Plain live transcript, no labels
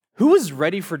Who was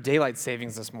ready for daylight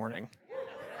savings this morning?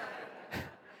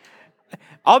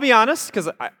 I'll be honest, because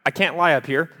I can't lie up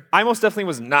here. I most definitely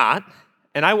was not.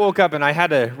 And I woke up and I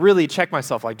had to really check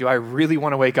myself, like, do I really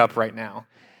want to wake up right now?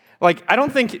 Like, I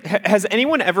don't think, has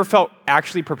anyone ever felt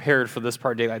actually prepared for this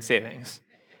part of daylight savings?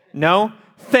 No?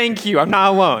 Thank you, I'm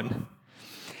not alone.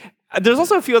 There's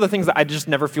also a few other things that I just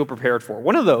never feel prepared for.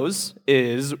 One of those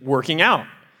is working out.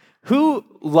 Who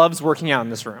loves working out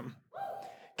in this room?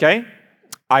 Okay?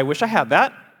 I wish I had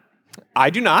that. I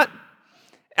do not.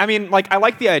 I mean, like, I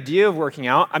like the idea of working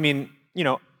out. I mean,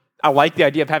 I like the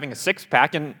idea of having a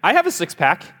six-pack, and I have a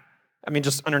six-pack. I mean,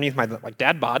 just underneath my,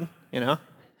 dad bod,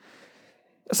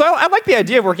 So I like the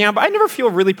idea of working out, but I never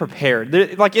feel really prepared.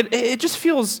 It just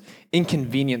feels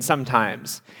inconvenient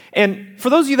sometimes. And for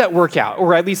those of you that work out,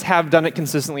 or at least have done it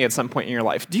consistently at some point in your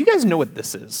life, do you guys know what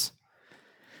this is?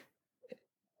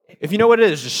 If you know what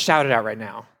it is, just shout it out right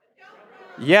now.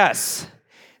 Yes.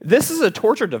 This is a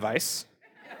torture device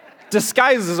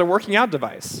disguised as a working out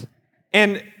device.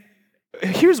 And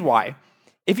here's why.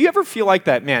 If you ever feel like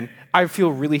that, man, I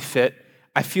feel really fit,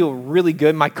 I feel really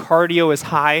good, my cardio is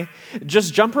high,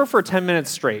 just jump rope for 10 minutes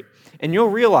straight, and you'll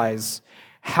realize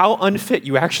how unfit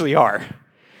you actually are.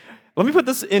 Let me put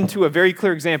this into a very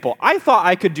clear example. I thought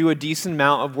I could do a decent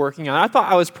amount of working out. I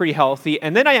thought I was pretty healthy,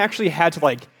 and then I actually had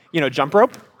to jump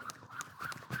rope.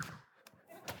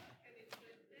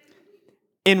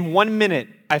 In 1 minute,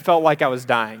 I felt like I was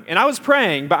dying. And I was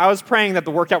praying, but I was praying that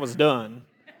the workout was done.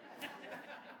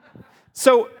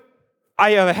 So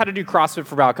I had to do CrossFit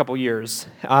for about a couple years.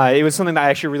 It was something that I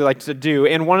actually really liked to do.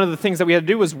 And one of the things that we had to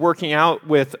do was working out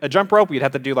with a jump rope. We'd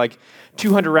have to do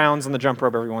 200 rounds on the jump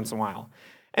rope every once in a while.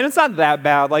 And it's not that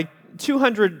bad.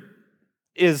 200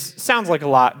 sounds like a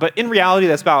lot, but in reality,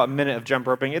 that's about a minute of jump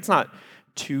roping. It's not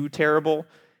too terrible.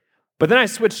 But then I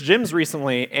switched gyms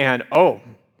recently, and oh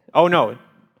no,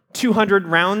 200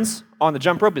 rounds on the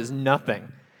jump rope is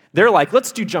nothing. They're like,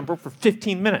 let's do jump rope for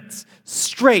 15 minutes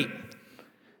straight.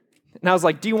 And I was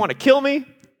like, do you want to kill me?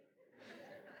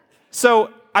 So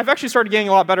I've actually started getting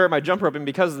a lot better at my jump roping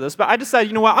because of this, but I decided,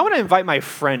 you know what, I want to invite my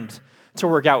friend to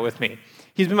work out with me.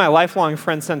 He's been my lifelong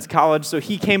friend since college, so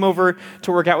he came over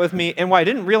to work out with me, and what I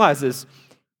didn't realize is,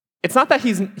 it's not that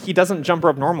he doesn't jump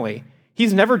rope normally.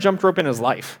 He's never jumped rope in his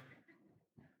life.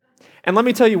 And let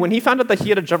me tell you, when he found out that he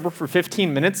had to jump rope for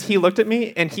 15 minutes, he looked at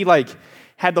me, and he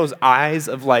had those eyes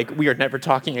of we are never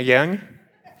talking again.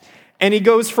 And he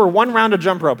goes for one round of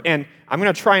jump rope, and I'm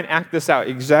going to try and act this out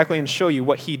exactly and show you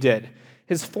what he did.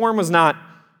 His form was not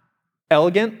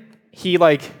elegant. He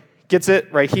gets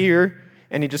it right here,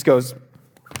 and he just goes,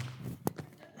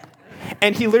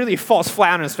 and he literally falls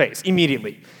flat on his face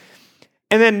immediately.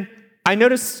 And then I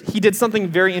noticed he did something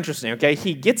very interesting, okay?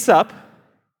 He gets up,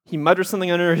 he mutters something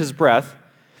under his breath,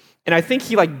 and I think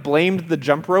he blamed the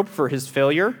jump rope for his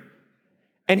failure,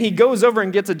 and he goes over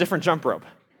and gets a different jump rope.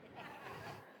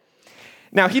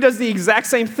 Now, he does the exact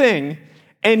same thing,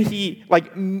 and he,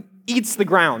 eats the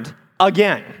ground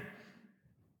again.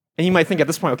 And you might think at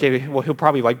this point, okay, well, he'll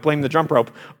probably, blame the jump rope.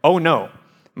 Oh, no.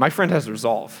 My friend has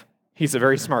resolve. He's a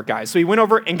very smart guy. So he went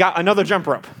over and got another jump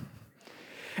rope.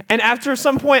 And after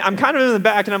some point, I'm kind of in the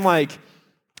back, and I'm like,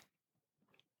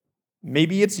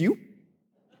 maybe it's you?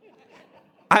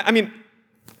 I mean,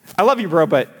 I love you, bro,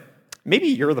 but maybe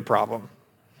you're the problem.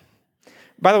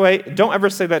 By the way, don't ever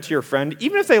say that to your friend.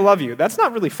 Even if they love you, that's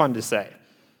not really fun to say.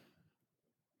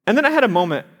 And then I had a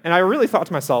moment, and I really thought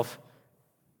to myself,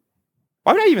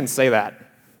 why would I even say that?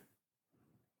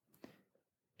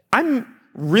 I'm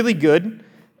really good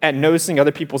at noticing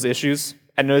other people's issues,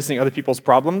 at noticing other people's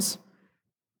problems.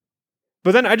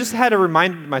 But then I just had to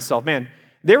remind myself, man,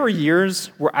 there were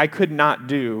years where I could not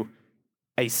do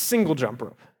a single jump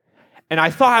rope. And I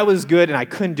thought I was good, and I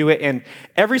couldn't do it. And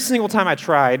every single time I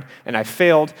tried, and I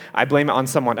failed, I blame it on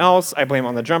someone else. I blame it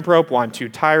on the jump rope. Well, I'm too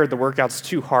tired. The workout's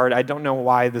too hard. I don't know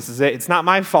why this is it. It's not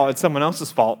my fault. It's someone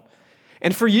else's fault.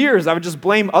 And for years, I would just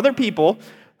blame other people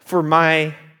for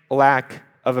my lack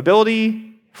of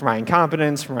ability, for my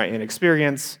incompetence, for my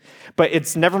inexperience. But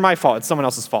it's never my fault. It's someone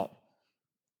else's fault.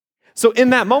 So in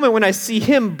that moment, when I see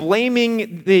him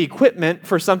blaming the equipment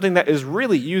for something that is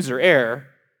really user error,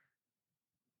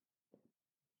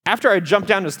 after I jumped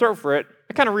down his throat for it,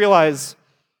 I kind of realized,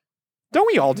 don't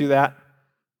we all do that?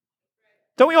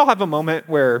 Don't we all have a moment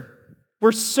where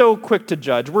we're so quick to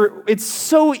judge? It's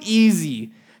so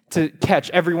easy to catch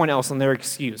everyone else on their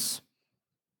excuse.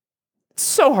 It's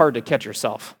so hard to catch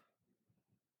yourself.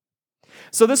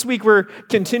 So this week we're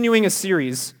continuing a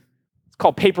series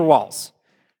called Paper Walls,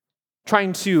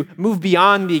 trying to move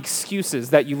beyond the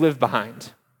excuses that you live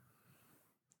behind.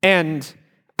 And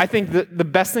I think the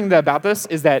best thing about this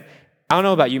is that I don't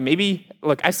know about you. Maybe,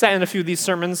 look, I sat in a few of these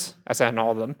sermons. I sat in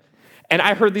all of them. And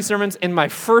I heard these sermons, and my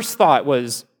first thought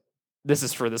was, this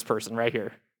is for this person right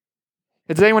here.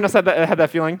 Does anyone else have that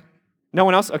feeling? No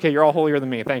one else? Okay, you're all holier than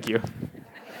me. Thank you.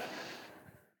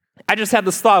 I just had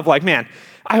this thought of like, man,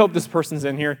 I hope this person's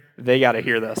in here. They got to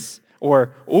hear this.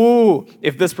 Or, ooh,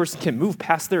 if this person can move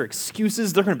past their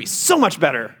excuses, they're going to be so much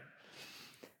better.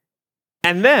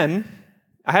 And then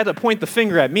I had to point the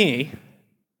finger at me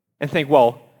and think,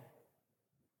 well,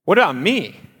 what about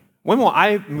me? When will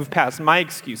I move past my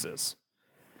excuses?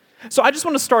 So I just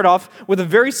want to start off with a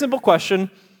very simple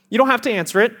question. You don't have to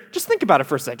answer it. Just think about it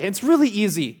for a second. It's really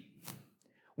easy.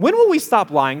 When will we stop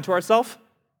lying to ourselves?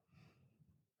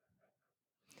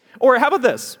 Or how about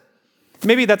this?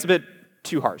 Maybe that's a bit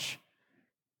too harsh.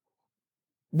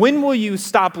 When will you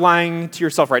stop lying to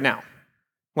yourself right now?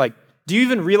 Like, do you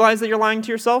even realize that you're lying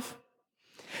to yourself?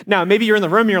 Now, maybe you're in the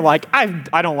room and you're like,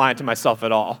 I don't lie to myself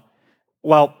at all.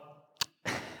 Well,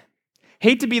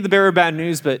 hate to be the bearer of bad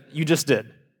news, but you just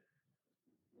did.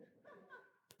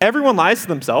 Everyone lies to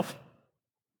themselves.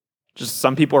 Just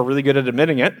some people are really good at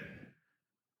admitting it.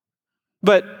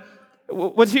 But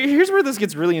here's where this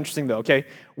gets really interesting, though, okay?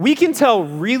 We can tell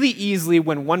really easily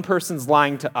when one person's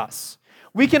lying to us.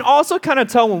 We can also kind of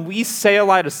tell when we say a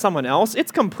lie to someone else.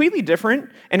 It's completely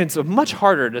different, and it's much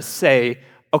harder to say,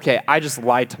 okay, I just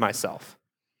lied to myself.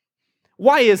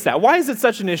 Why is that? Why is it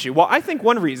such an issue? Well, I think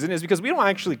one reason is because we don't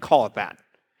actually call it that.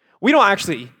 We don't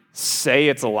actually say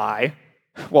it's a lie.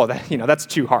 Well, that's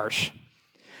too harsh.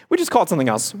 We just call it something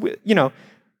else. We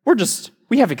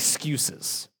have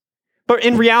excuses. But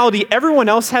in reality, everyone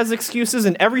else has excuses,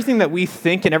 and everything that we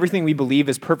think and everything we believe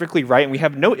is perfectly right, and we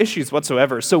have no issues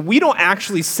whatsoever. So we don't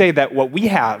actually say that what we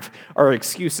have are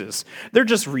excuses. They're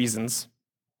just reasons.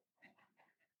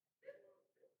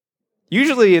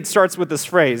 Usually it starts with this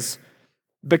phrase,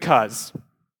 because.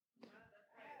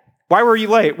 Why were you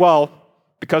late? Well,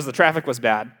 because the traffic was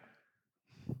bad.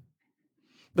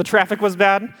 The traffic was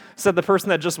bad, said the person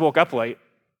that just woke up late.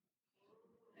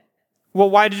 Well,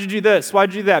 why did you do this? Why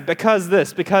did you do that? Because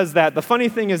this, because that. The funny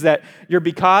thing is that your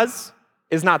because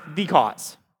is not the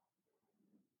cause.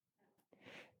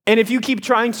 And if you keep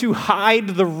trying to hide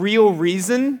the real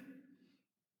reason,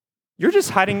 you're just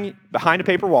hiding behind a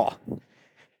paper wall.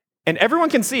 And everyone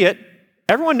can see it.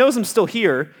 Everyone knows I'm still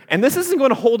here. And this isn't going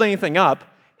to hold anything up.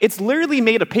 It's literally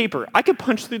made of paper. I could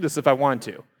punch through this if I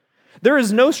wanted to. There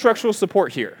is no structural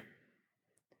support here.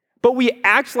 But we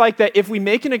act like that if we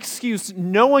make an excuse,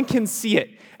 no one can see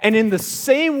it. And in the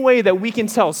same way that we can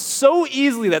tell so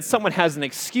easily that someone has an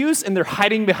excuse and they're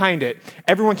hiding behind it,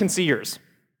 everyone can see yours.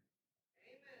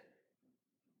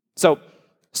 So,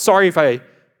 sorry if I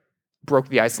broke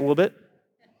the ice a little bit.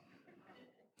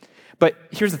 But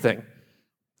here's the thing.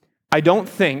 I don't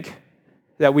think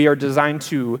that we are designed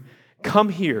to come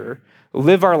here,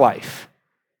 live our life,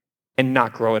 and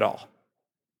not grow at all.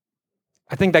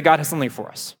 I think that God has something for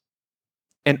us.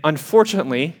 And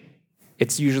unfortunately,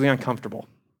 it's usually uncomfortable.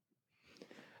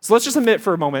 So let's just admit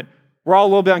for a moment, we're all a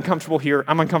little bit uncomfortable here.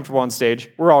 I'm uncomfortable on stage.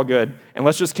 We're all good. And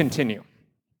let's just continue.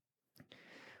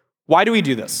 Why do we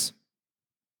do this?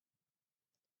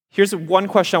 Here's one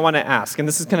question I want to ask, and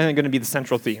this is kind of going to be the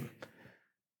central theme.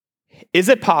 Is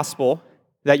it possible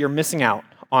that you're missing out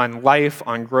on life,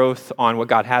 on growth, on what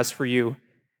God has for you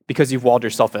because you've walled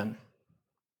yourself in?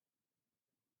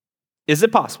 Is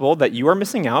it possible that you are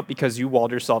missing out because you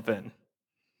walled yourself in?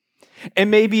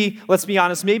 And maybe, let's be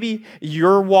honest, maybe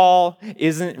your wall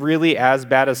isn't really as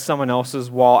bad as someone else's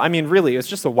wall. I mean, really, it's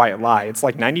just a white lie. It's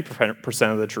like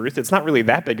 90% of the truth. It's not really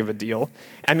that big of a deal.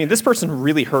 I mean, this person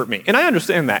really hurt me, and I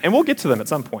understand that, and we'll get to them at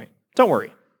some point. Don't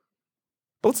worry.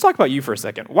 But let's talk about you for a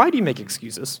second. Why do you make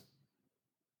excuses?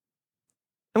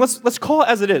 And let's call it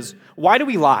as it is. Why do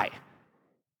we lie?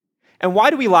 And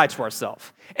why do we lie to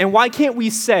ourselves? And why can't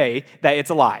we say that it's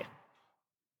a lie?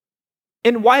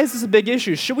 And why is this a big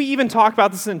issue? Should we even talk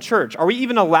about this in church? Are we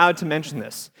even allowed to mention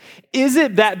this? Is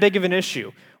it that big of an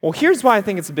issue? Well, here's why I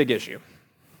think it's a big issue.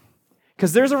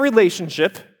 Because there's a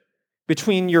relationship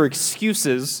between your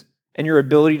excuses and your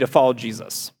ability to follow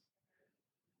Jesus.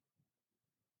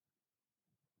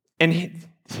 And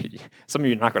some of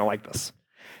you are not going to like this.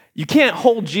 You can't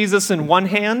hold Jesus in one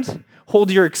hand,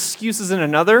 hold your excuses in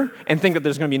another, and think that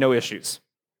there's going to be no issues.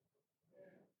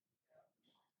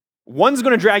 One's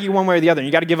going to drag you one way or the other, and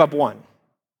you got to give up one.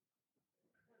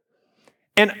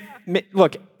 And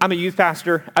look, I'm a youth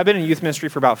pastor. I've been in youth ministry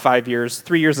for about 5 years,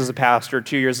 3 years as a pastor,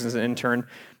 2 years as an intern.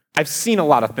 I've seen a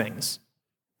lot of things.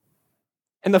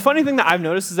 And the funny thing that I've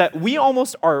noticed is that we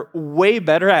almost are way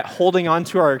better at holding on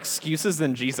to our excuses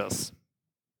than Jesus.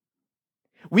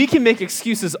 We can make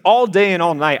excuses all day and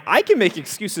all night. I can make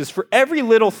excuses for every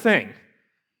little thing.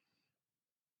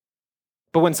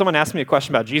 But when someone asks me a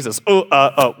question about Jesus,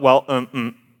 but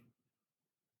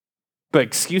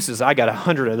excuses, I got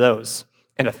 100 of those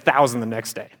and 1,000 the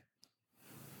next day.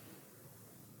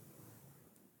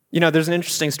 There's an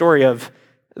interesting story of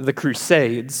the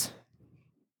Crusades,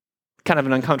 kind of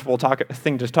an uncomfortable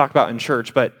thing to talk about in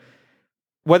church, but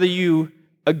whether you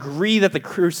agree that the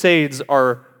Crusades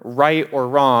are right or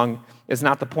wrong is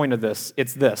not the point of this.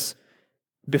 It's this.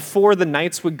 Before the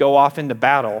knights would go off into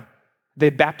battle,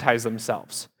 they'd baptize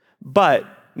themselves, but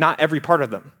not every part of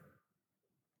them.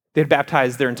 They'd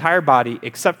baptize their entire body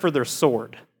except for their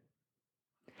sword.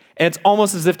 And it's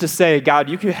almost as if to say, God,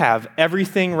 you could have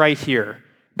everything right here,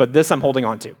 but this I'm holding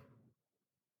on to.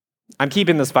 I'm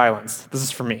keeping this violence. This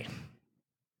is for me.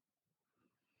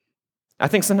 I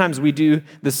think sometimes we do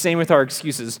the same with our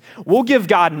excuses. We'll give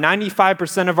God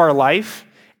 95% of our life,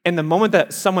 and the moment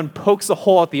that someone pokes a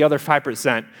hole at the other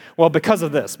 5%, well, because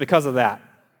of this, because of that.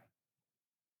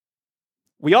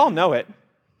 We all know it.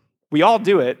 We all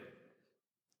do it.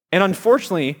 And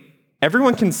unfortunately,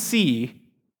 everyone can see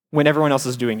when everyone else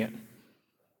is doing it.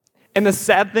 And the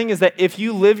sad thing is that if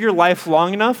you live your life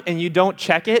long enough and you don't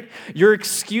check it, your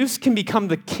excuse can become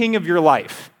the king of your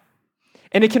life.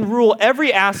 And it can rule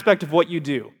every aspect of what you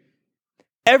do.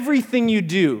 Everything you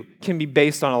do can be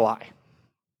based on a lie.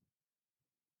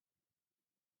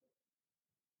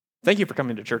 Thank you for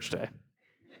coming to church today.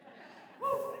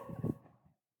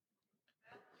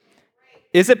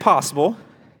 Is it possible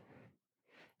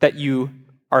that you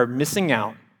are missing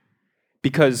out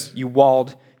because you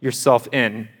walled yourself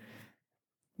in?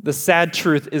 The sad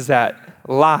truth is that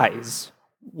lies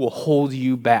will hold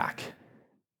you back.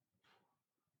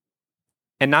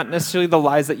 And not necessarily the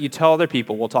lies that you tell other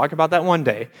people. We'll talk about that one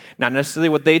day. Not necessarily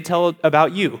what they tell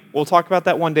about you. We'll talk about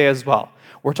that one day as well.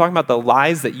 We're talking about the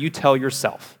lies that you tell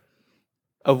yourself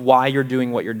of why you're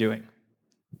doing what you're doing.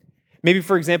 Maybe,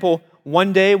 for example,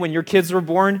 one day when your kids were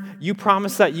born, you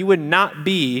promised that you would not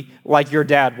be like your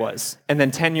dad was. And then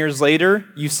 10 years later,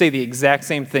 you say the exact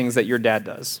same things that your dad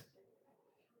does.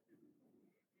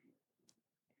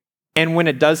 And when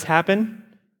it does happen,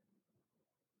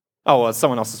 oh, well, it's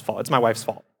someone else's fault. It's my wife's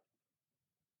fault.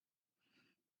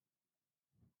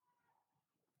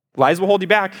 Lies will hold you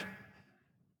back.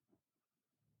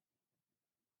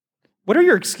 What are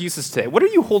your excuses today? What are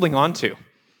you holding on to?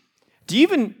 Do you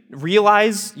even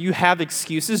realize you have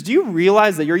excuses? Do you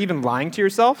realize that you're even lying to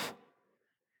yourself?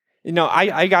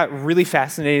 I got really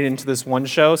fascinated into this one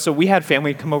show. So we had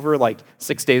family come over like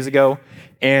 6 days ago,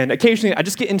 and occasionally I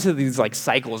just get into these like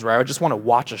cycles where I just want to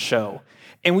watch a show.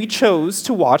 And we chose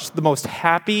to watch the most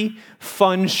happy,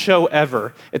 fun show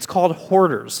ever. It's called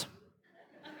Hoarders.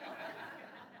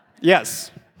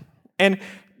 Yes. And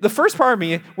the first part of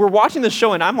me, we're watching the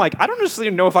show, and I'm like, I don't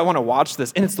necessarily know if I want to watch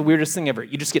this. And it's the weirdest thing ever.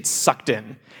 You just get sucked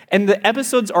in. And the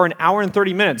episodes are an hour and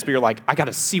 30 minutes, but you're like, I got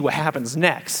to see what happens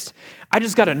next. I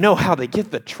just got to know how they get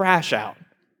the trash out.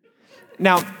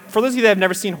 Now, for those of you that have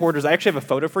never seen Hoarders, I actually have a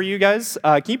photo for you guys.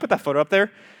 Can you put that photo up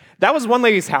there? That was one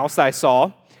lady's house that I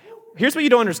saw. Here's what you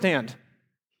don't understand.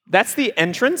 That's the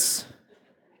entrance.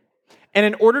 And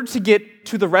in order to get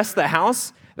to the rest of the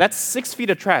house, that's 6 feet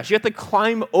of trash. You have to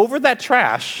climb over that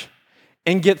trash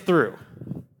and get through.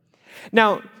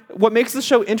 Now, what makes the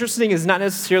show interesting is not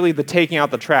necessarily the taking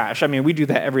out the trash. I mean, we do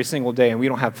that every single day, and we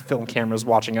don't have film cameras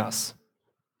watching us.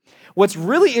 What's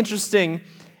really interesting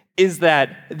is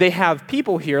that they have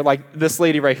people here, like this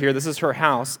lady right here, this is her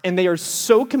house, and they are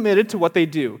so committed to what they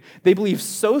do. They believe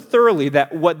so thoroughly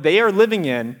that what they are living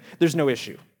in, there's no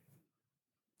issue.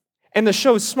 And the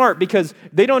show is smart because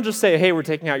they don't just say, hey, we're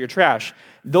taking out your trash.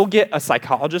 They'll get a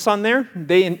psychologist on there,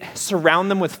 they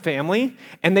surround them with family,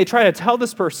 and they try to tell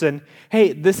this person,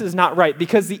 hey, this is not right.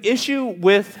 Because the issue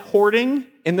with hoarding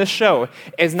in this show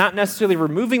is not necessarily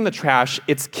removing the trash,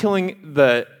 it's killing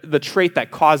the trait that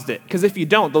caused it. Because if you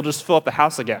don't, they'll just fill up the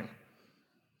house again.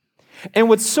 And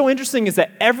what's so interesting is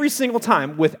that every single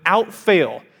time, without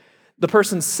fail, the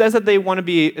person says that they want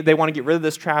to get rid of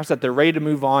this trash, that they're ready to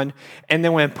move on, and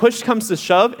then when push comes to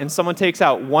shove and someone takes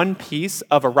out one piece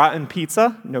of a rotten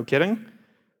pizza, no kidding,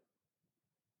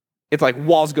 it's like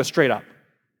walls go straight up.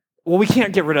 Well, we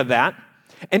can't get rid of that.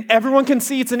 And everyone can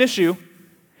see it's an issue.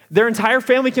 Their entire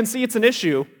family can see it's an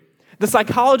issue. The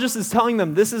psychologist is telling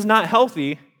them this is not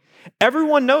healthy.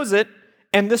 Everyone knows it,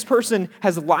 and this person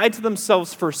has lied to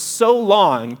themselves for so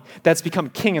long that's become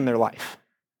king in their life.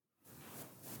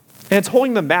 And it's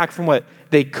holding them back from what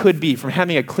they could be, from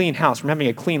having a clean house, from having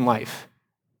a clean life.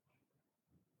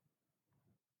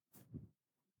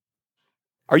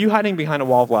 Are you hiding behind a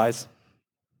wall of lies?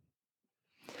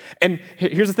 And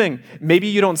here's the thing, maybe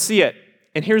you don't see it.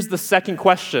 And here's the second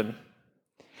question.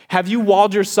 Have you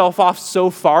walled yourself off so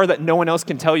far that no one else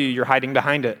can tell you you're hiding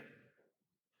behind it?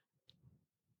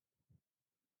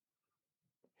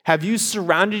 Have you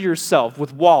surrounded yourself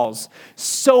with walls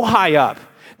so high up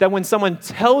that when someone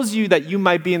tells you that you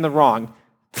might be in the wrong,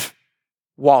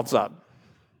 walls up?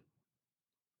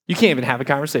 You can't even have a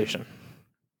conversation.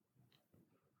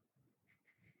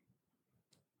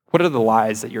 What are the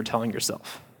lies that you're telling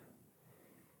yourself?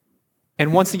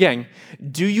 And once again,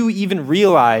 do you even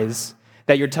realize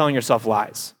that you're telling yourself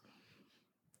lies?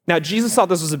 Now, Jesus thought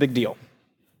this was a big deal.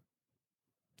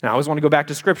 Now, I always want to go back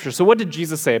to Scripture. So what did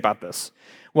Jesus say about this?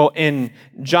 Well, in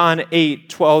John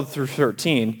 8:12 through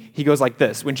 13, he goes like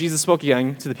this. When Jesus spoke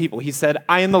again to the people, he said,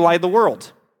 I am the light of the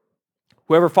world.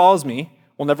 Whoever follows me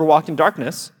will never walk in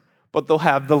darkness, but they'll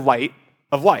have the light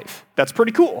of life. That's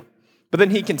pretty cool. But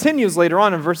then he continues later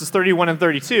on in verses 31 and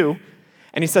 32,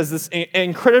 and he says this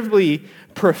incredibly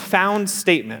profound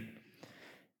statement.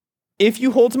 If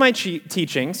you hold to my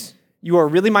teachings, you are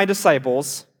really my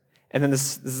disciples, and then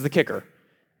this is the kicker.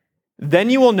 Then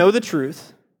you will know the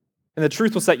truth, and the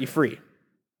truth will set you free.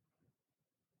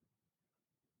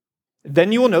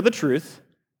 Then you will know the truth,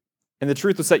 and the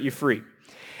truth will set you free.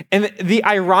 And the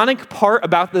ironic part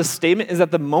about this statement is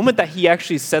that the moment that he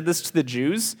actually said this to the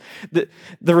Jews, the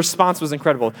response was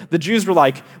incredible. The Jews were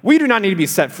like, we do not need to be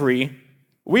set free.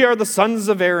 We are the sons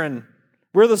of Aaron.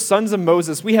 We're the sons of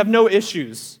Moses. We have no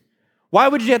issues. Why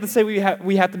would you have to say we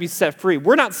have to be set free?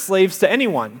 We're not slaves to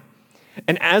anyone.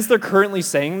 And as they're currently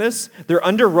saying this, they're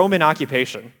under Roman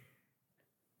occupation.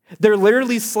 They're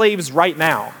literally slaves right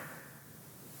now.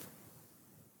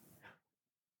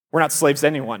 We're not slaves to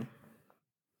anyone.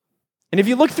 And if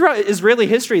you look throughout Israeli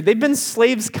history, they've been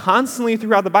slaves constantly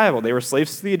throughout the Bible. They were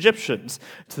slaves to the Egyptians,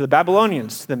 to the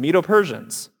Babylonians, to the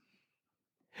Medo-Persians.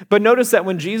 But notice that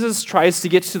when Jesus tries to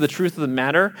get to the truth of the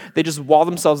matter, they just wall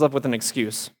themselves up with an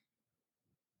excuse.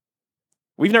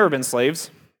 We've never been slaves.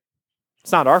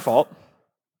 It's not our fault.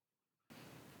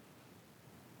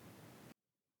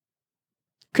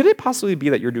 Could it possibly be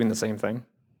that you're doing the same thing?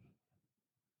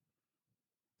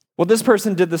 Well, this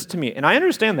person did this to me, and I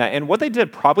understand that, and what they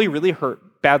did probably really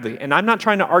hurt badly, and I'm not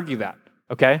trying to argue that,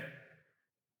 okay?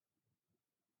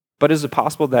 But is it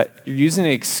possible that you're using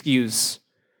an excuse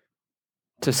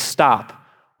to stop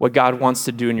what God wants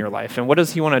to do in your life? And what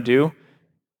does he want to do?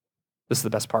 This is the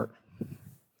best part.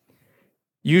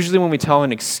 Usually when we tell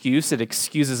an excuse, it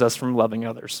excuses us from loving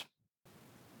others.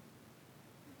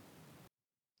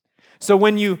 So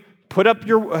when you put up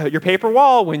your paper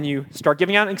wall, when you start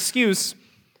giving out an excuse,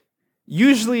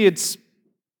 usually it's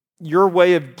your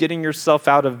way of getting yourself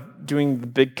out of doing the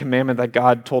big commandment that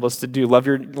God told us to do. Love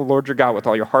the Lord your God with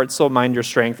all your heart, soul, mind, your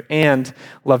strength, and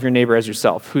love your neighbor as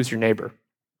yourself. Who's your neighbor?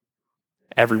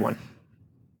 Everyone.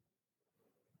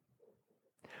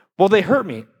 Well, they hurt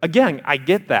me. Again, I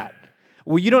get that.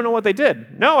 Well, you don't know what they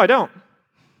did. No, I don't.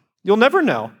 You'll never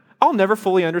know. I'll never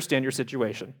fully understand your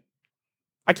situation.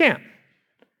 I can't.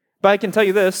 But I can tell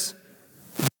you this.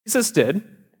 Jesus did.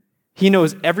 He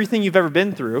knows everything you've ever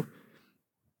been through.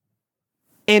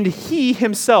 And he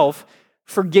himself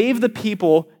forgave the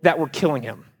people that were killing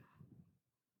him.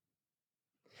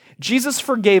 Jesus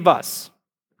forgave us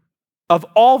of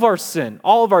all of our sin,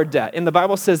 all of our debt. And the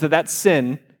Bible says that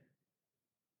sin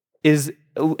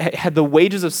had the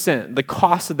wages of sin. The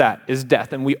cost of that is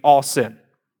death, and we all sin.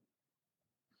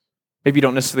 Maybe you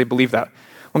don't necessarily believe that.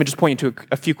 Let me just point you to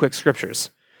a few quick scriptures.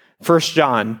 1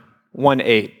 John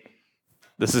 1:8.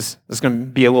 This is going to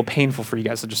be a little painful for you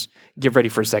guys, so just get ready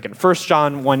for a second. 1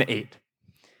 John 1:8.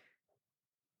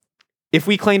 If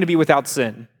we claim to be without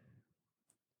sin,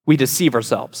 we deceive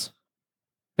ourselves,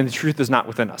 and the truth is not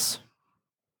within us.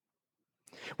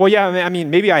 Well, yeah, I mean,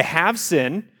 maybe I have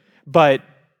sin, but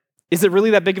is it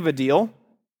really that big of a deal?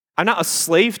 I'm not a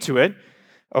slave to it.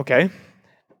 Okay.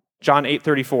 John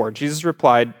 8:34. Jesus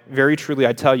replied, very truly,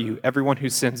 I tell you, everyone who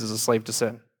sins is a slave to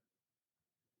sin.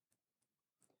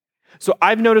 So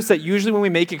I've noticed that usually when we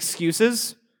make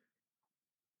excuses,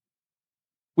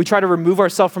 we try to remove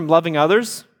ourselves from loving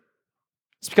others.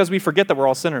 It's because we forget that we're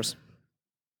all sinners.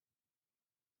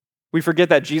 We forget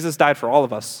that Jesus died for all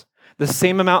of us. The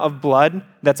same amount of blood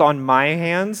that's on my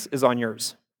hands is on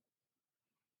yours.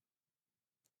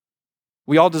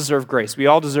 We all deserve grace. We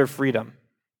all deserve freedom.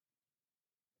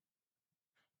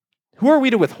 Who are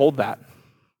we to withhold that?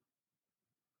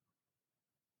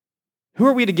 Who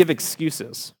are we to give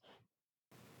excuses?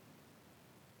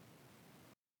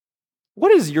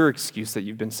 What is your excuse that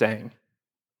you've been saying?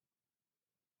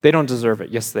 They don't deserve it.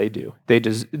 Yes, they do. They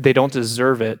don't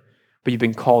deserve it, but you've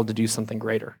been called to do something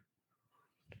greater.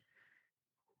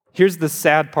 Here's the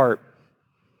sad part.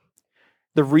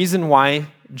 The reason why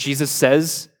Jesus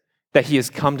says that he has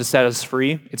come to set us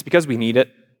free, it's because we need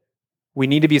it. We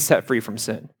need to be set free from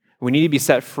sin. We need to be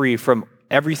set free from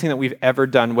everything that we've ever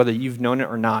done, whether you've known it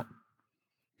or not.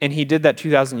 And he did that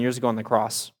 2,000 years ago on the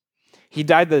cross. He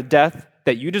died the death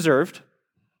that you deserved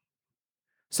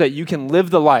so that you can live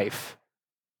the life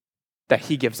that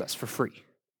he gives us for free.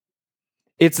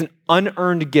 It's an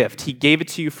unearned gift. He gave it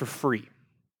to you for free.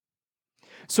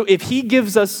 So if he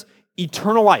gives us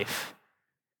eternal life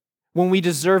when we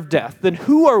deserve death, then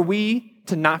who are we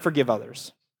to not forgive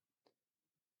others?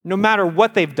 No matter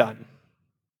what they've done,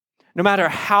 no matter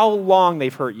how long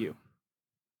they've hurt you.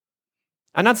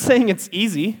 I'm not saying it's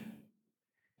easy.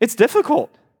 It's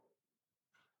difficult.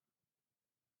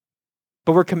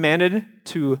 But we're commanded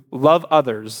to love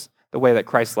others the way that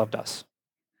Christ loved us.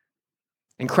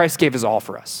 And Christ gave his all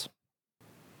for us.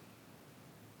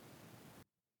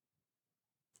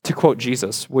 To quote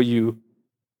Jesus, will you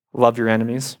love your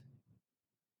enemies?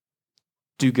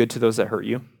 Do good to those that hurt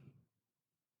you?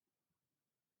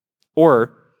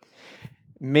 Or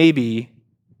maybe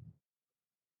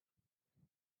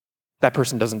that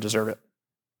person doesn't deserve it.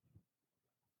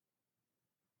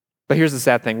 But here's the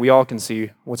sad thing. We all can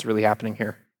see what's really happening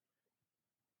here.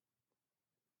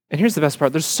 And here's the best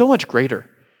part. There's so much greater.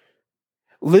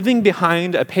 Living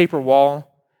behind a paper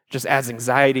wall just adds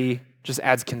anxiety, just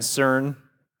adds concern.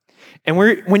 And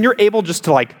when you're able just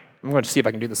to I'm going to see if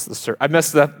I can do this. I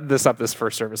messed this up this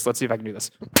first service. Let's see if I can do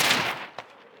this.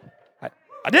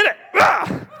 I did it.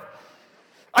 Ah!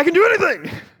 I can do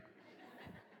anything.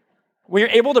 When you're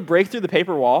able to break through the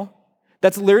paper wall,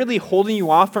 that's literally holding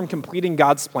you off from completing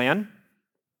God's plan.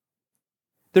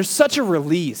 There's such a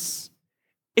release.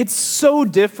 It's so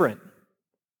different.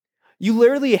 You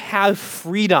literally have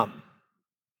freedom.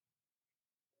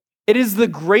 It is the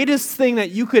greatest thing that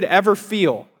you could ever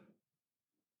feel.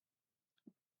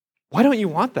 Why don't you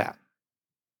want that?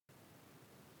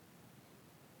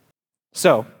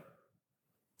 So,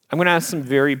 I'm going to ask some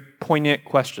very poignant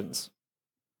questions.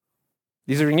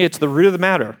 These are going to get to the root of the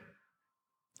matter.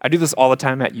 I do this all the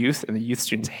time at youth, and the youth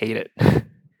students hate it.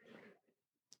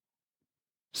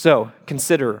 So,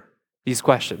 consider these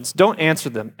questions. Don't answer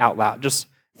them out loud. Just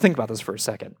think about this for a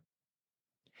second.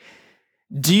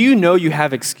 Do you know you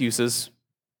have excuses?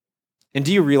 And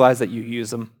do you realize that you use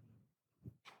them?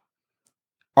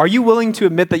 Are you willing to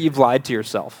admit that you've lied to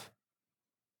yourself?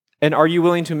 And are you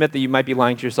willing to admit that you might be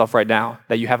lying to yourself right now,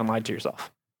 that you haven't lied to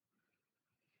yourself?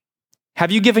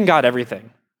 Have you given God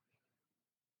everything?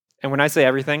 And when I say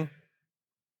everything,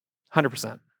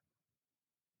 100%.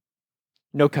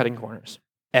 No cutting corners.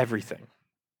 Everything.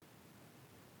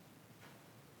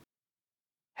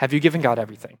 Have you given God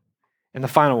everything? And the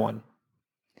final one,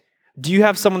 do you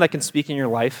have someone that can speak in your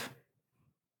life,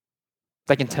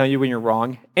 that can tell you when you're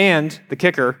wrong? And the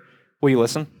kicker, will you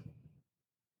listen?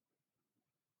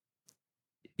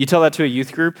 You tell that to a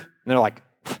youth group, and they're like,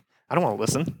 I don't want to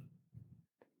listen.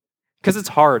 Because it's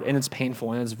hard, and it's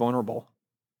painful, and it's vulnerable.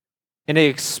 And it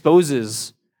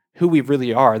exposes who we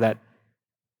really are, that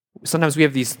sometimes we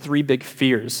have these three big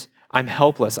fears. I'm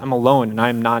helpless, I'm alone, and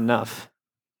I'm not enough.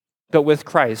 But with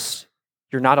Christ,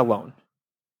 you're not alone.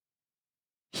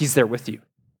 He's there with you.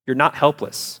 You're not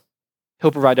helpless.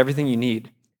 He'll provide everything you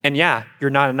need. And yeah, you're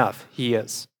not enough. He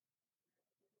is.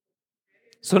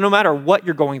 So no matter what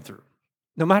you're going through,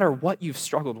 no matter what you've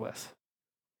struggled with,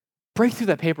 break through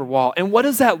that paper wall. And what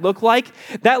does that look like?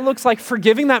 That looks like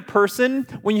forgiving that person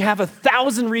when you have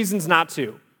 1,000 reasons not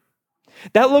to.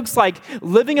 That looks like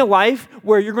living a life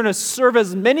where you're going to serve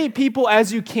as many people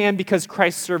as you can because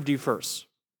Christ served you first.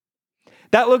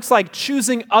 That looks like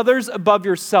choosing others above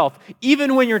yourself,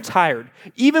 even when you're tired,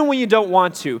 even when you don't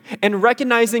want to, and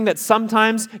recognizing that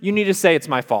sometimes you need to say, it's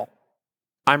my fault.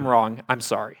 I'm wrong. I'm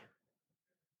sorry.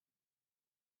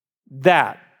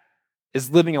 That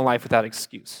is living a life without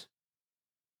excuse.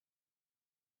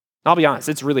 I'll be honest,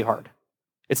 it's really hard.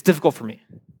 It's difficult for me.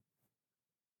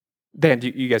 Dan,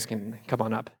 you guys can come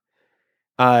on up.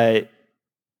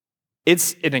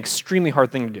 It's an extremely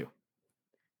hard thing to do.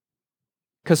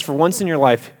 Because for once in your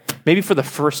life, maybe for the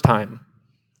first time,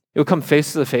 you'll come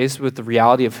face to face with the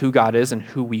reality of who God is and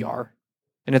who we are.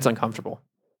 And it's uncomfortable.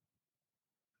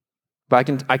 But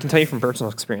I can tell you from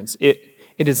personal experience, it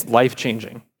is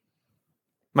life-changing.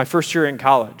 My first year in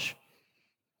college,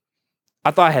 I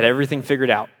thought I had everything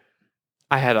figured out.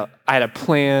 I had a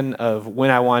plan of when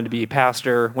I wanted to be a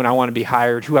pastor, when I wanted to be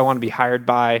hired, who I wanted to be hired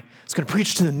by. I was going to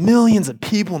preach to the millions of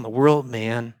people in the world,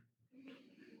 man.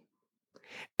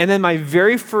 And then my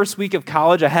very first week of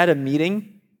college, I had a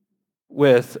meeting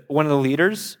with one of the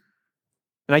leaders,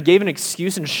 And I gave an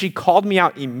excuse, and she called me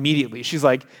out immediately. She's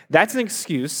like, that's an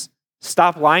excuse.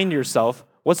 Stop lying to yourself.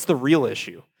 What's the real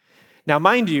issue? Now,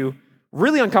 mind you,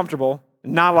 really uncomfortable,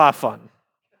 not a lot of fun.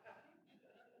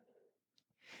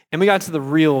 And we got to the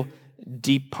real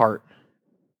deep part,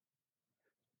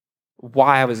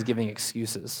 why I was giving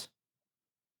excuses.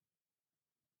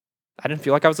 I didn't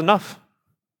feel like I was enough.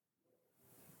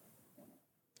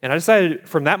 And I decided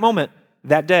from that moment,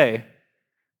 that day,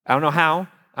 I don't know how,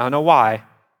 I don't know why,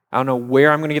 I don't know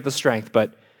where I'm going to get the strength,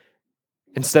 but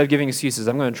instead of giving excuses,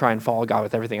 I'm going to try and follow God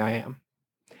with everything I am.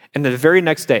 And the very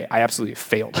next day, I absolutely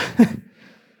failed.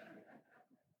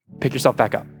 Pick yourself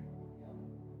back up.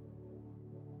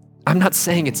 I'm not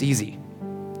saying it's easy.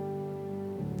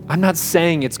 I'm not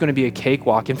saying it's going to be a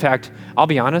cakewalk. In fact, I'll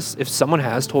be honest, if someone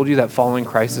has told you that following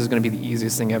Christ is going to be the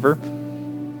easiest thing ever,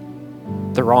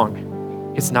 they're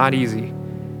wrong. It's not easy,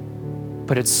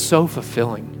 but it's so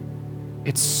fulfilling.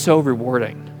 It's so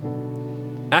rewarding.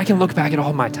 And I can look back at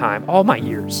all my time, all my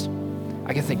years.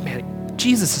 I can think, man,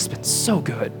 Jesus has been so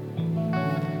good.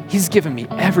 He's given me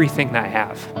everything that I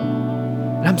have.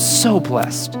 And I'm so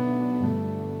blessed.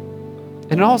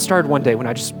 And it all started one day when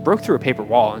I just broke through a paper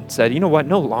wall and said, you know what,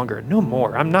 no longer, no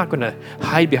more. I'm not going to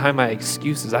hide behind my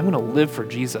excuses. I'm going to live for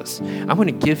Jesus. I'm going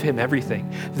to give him everything.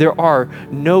 There are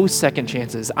no second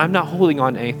chances. I'm not holding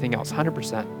on to anything else,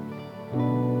 100%.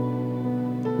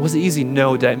 Was it easy?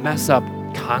 No. Did I mess up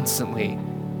constantly?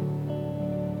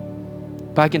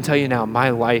 But I can tell you now,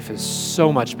 my life is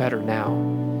so much better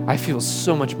now. I feel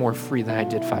so much more free than I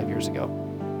did 5 years ago.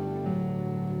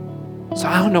 So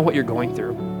I don't know what you're going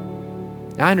through.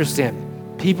 I understand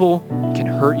people can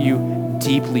hurt you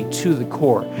deeply to the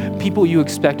core. People you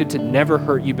expected to never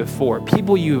hurt you before.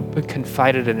 People you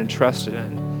confided in and trusted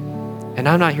in. And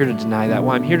I'm not here to deny that.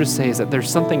 What I'm here to say is that there's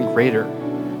something greater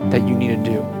that you need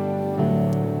to do.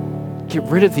 Get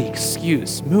rid of the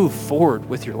excuse. Move forward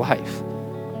with your life.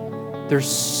 There's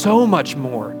so much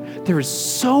more. There is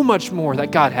so much more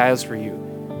that God has for you.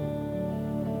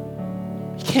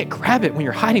 You can't grab it when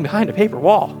you're hiding behind a paper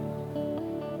wall.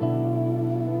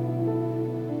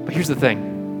 But here's the thing.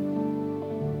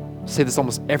 I say this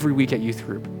almost every week at youth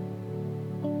group.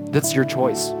 That's your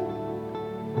choice.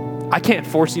 I can't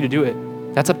force you to do it.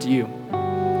 That's up to you.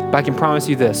 But I can promise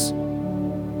you this.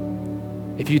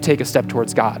 If you take a step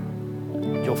towards God,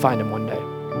 you'll find him one day.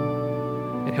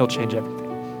 And he'll change everything.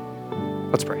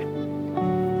 Let's pray.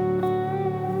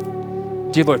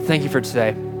 Dear Lord, thank you for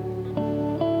today.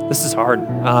 This is hard.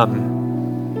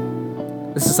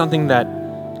 This is something that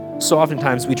so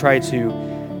oftentimes we try to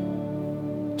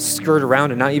skirt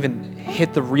around and not even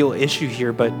hit the real issue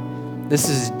here, but this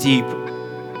is deep.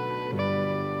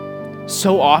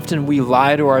 So often we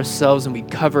lie to ourselves and we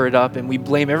cover it up and we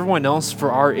blame everyone else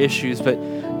for our issues, but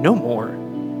no more,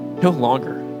 no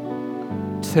longer.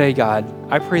 Today, God,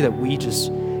 I pray that we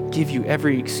just give you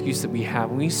every excuse that we have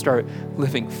and we start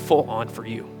living full on for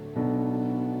you.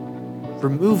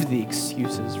 Remove the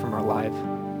excuses from our life.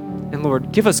 And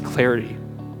Lord, give us clarity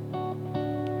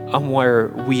on where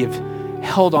we have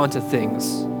held on to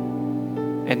things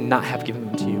and not have given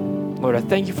them to you. Lord, I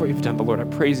thank you for what you've done, but Lord, I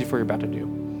praise you for what you're about to do.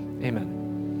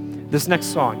 Amen. This next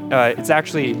song, it's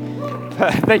actually,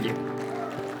 thank you.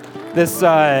 This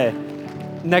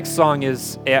next song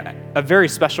is a very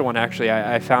special one, actually.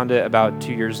 I found it about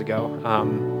 2 years ago.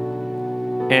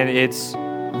 And it's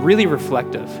really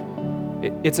reflective.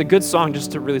 It's a good song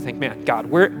just to really think, man, God,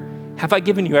 where have I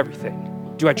given you everything?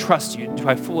 Do I trust you? Do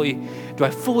I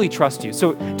fully trust you?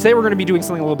 So today we're going to be doing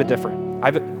something a little bit different.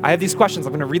 I have these questions.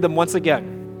 I'm going to read them once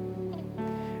again.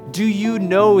 Do you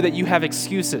know that you have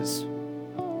excuses?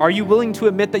 Are you willing to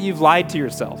admit that you've lied to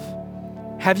yourself?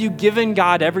 Have you given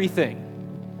God everything?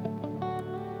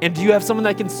 And do you have someone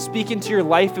that can speak into your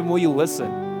life, and will you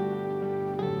listen?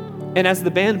 And as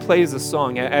the band plays the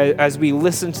song, as we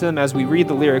listen to them, as we read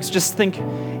the lyrics, just think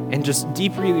and just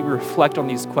deeply reflect on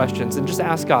these questions and just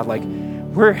ask God, like,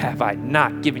 where have I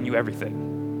not given you everything?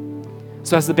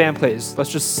 So as the band plays,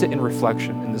 let's just sit in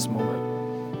reflection in this moment.